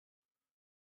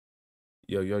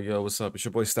Yo, what's up? It's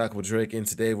your boy Stockable Drake, and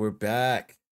today we're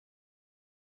back.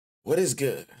 What is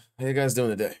good? How you guys doing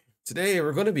today? Today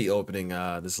we're going to be opening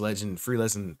this free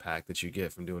legend pack that you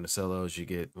get from doing the solos. You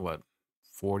get what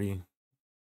 40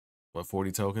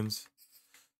 tokens.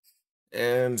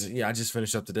 And yeah, I just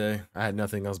finished up today. I had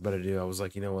nothing else better to do. I was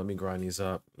like, let me grind these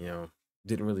up.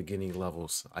 Didn't really get any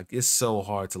levels. Like, it's so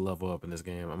hard to level up in this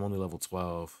game. I'm only level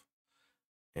 12,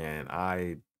 and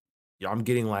I'm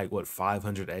getting like what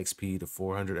 500 XP to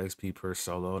 400 XP per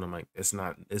solo, and I'm like, it's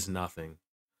nothing.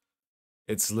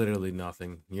 It's literally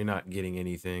nothing. You're not getting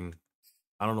anything.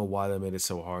 I don't know why they made it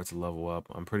so hard to level up.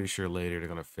 I'm pretty sure later they're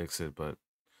gonna fix it, but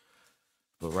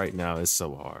right now it's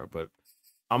so hard. But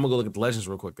I'm gonna go look at the legends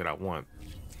real quick that I want.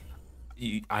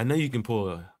 I know you can pull.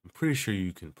 I'm pretty sure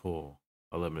you can pull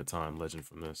a limited time legend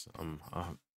from this. I'm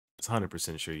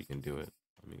 100% sure you can do it.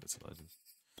 Let me get to legends.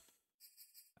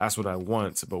 That's what I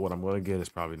want, but what I'm going to get is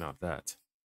probably not that.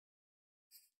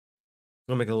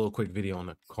 I'm going to make a little quick video on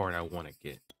the card I want to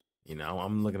get.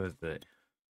 I'm looking at the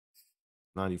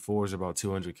 94s, about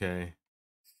 200K.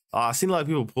 I've seen a lot of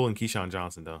people pulling Keyshawn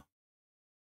Johnson, though.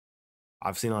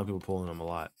 I've seen a lot of people pulling him a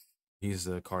lot. He's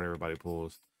the card everybody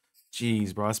pulls.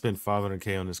 Jeez, bro, I spent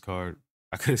 500K on this card.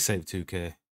 I could have saved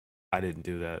 2K. I didn't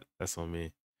do that. That's on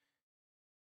me.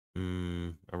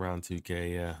 Around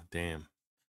 2K, yeah. Damn.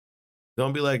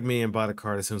 Don't be like me and buy the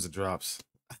card as soon as it drops.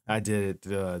 I did it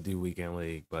to do weekend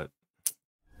league, but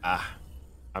I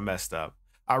messed up.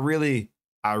 I really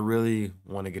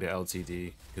want to get an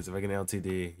LTD, because if I get an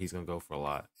LTD, he's gonna go for a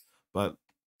lot. But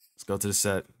let's go to the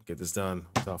set, get this done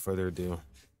without further ado.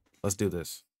 Let's do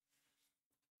this.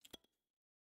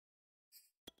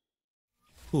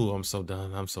 Ooh, I'm so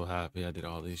done. I'm so happy I did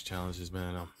all these challenges,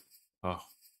 man. Oh,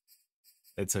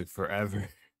 it took forever.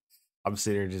 I'm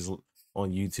sitting here just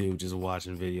on YouTube, just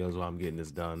watching videos while I'm getting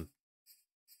this done.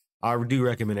 I do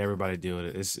recommend everybody doing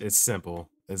it. It's simple.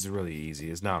 It's really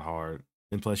easy. It's not hard.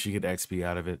 And plus you get XP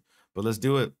out of it. But let's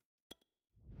do it.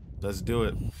 Let's do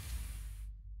it.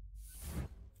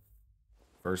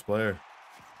 First player.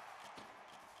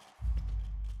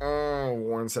 Oh,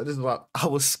 one set. This is what I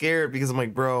was scared, because I'm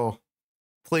like, bro,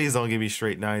 please don't give me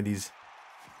straight 90s,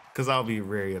 because I'll be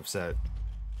very upset.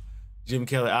 Jim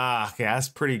Kelly. Okay, that's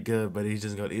pretty good, but he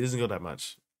doesn't go that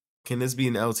much. Can this be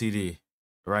an LTD?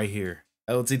 Right here.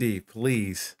 LTD,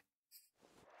 please.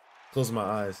 Close my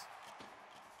eyes.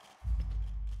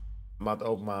 I'm about to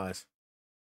open my eyes.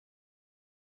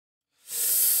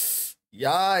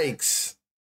 Yikes.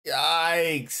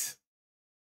 Yikes.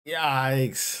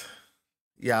 Yikes.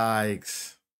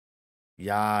 Yikes.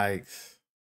 Yikes.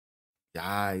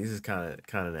 Yeah, this is kind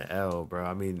of an L, bro.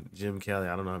 I mean, Jim Kelly,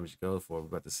 I don't know how much you go for. We're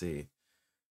about to see.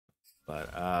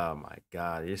 But oh my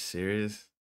God, you're serious?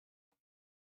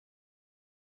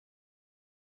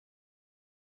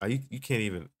 Are you can't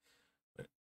even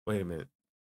wait a minute.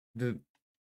 Dude,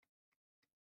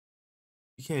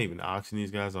 you can't even auction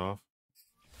these guys off.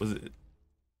 Was it?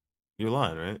 You're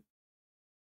lying, right?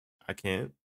 I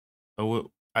can't. Oh, what?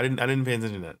 I didn't pay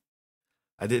attention to that.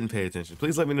 I didn't pay attention.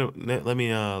 Please let me know. Let me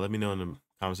know in the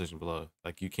comment section below.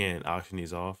 Like, you can't auction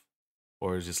these off,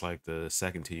 or it's just like the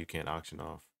second two you can't auction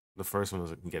off. The first one was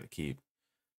you can get a keep.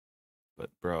 But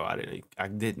bro, I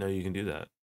didn't know you can do that.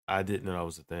 I didn't know that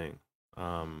was a thing.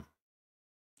 I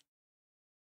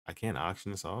can't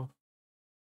auction this off.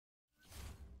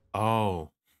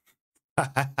 Oh.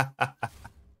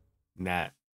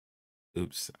 Nat.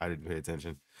 Oops, I didn't pay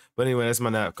attention. But anyway, that's my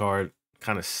Nat card.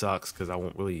 Kind of sucks because I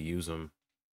won't really use them.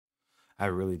 It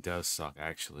really does suck,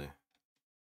 actually.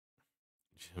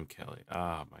 Jim Kelly.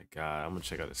 Oh my God. I'm gonna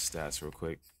check out his stats real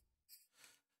quick.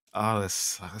 Oh, I've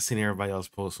seen everybody else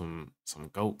pull some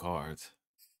GOAT cards.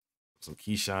 Some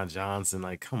Keyshawn Johnson.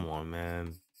 Like, come on,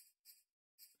 man.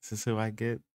 Is this who I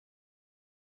get?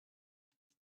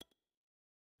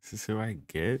 Is this who I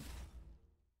get?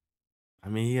 I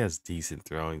mean, he has decent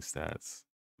throwing stats,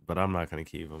 but I'm not gonna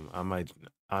keep him. I might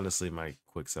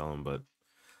quick sell him, but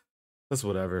that's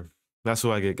whatever. That's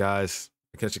who I get, guys.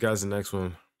 I'll catch you guys in the next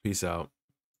one. Peace out.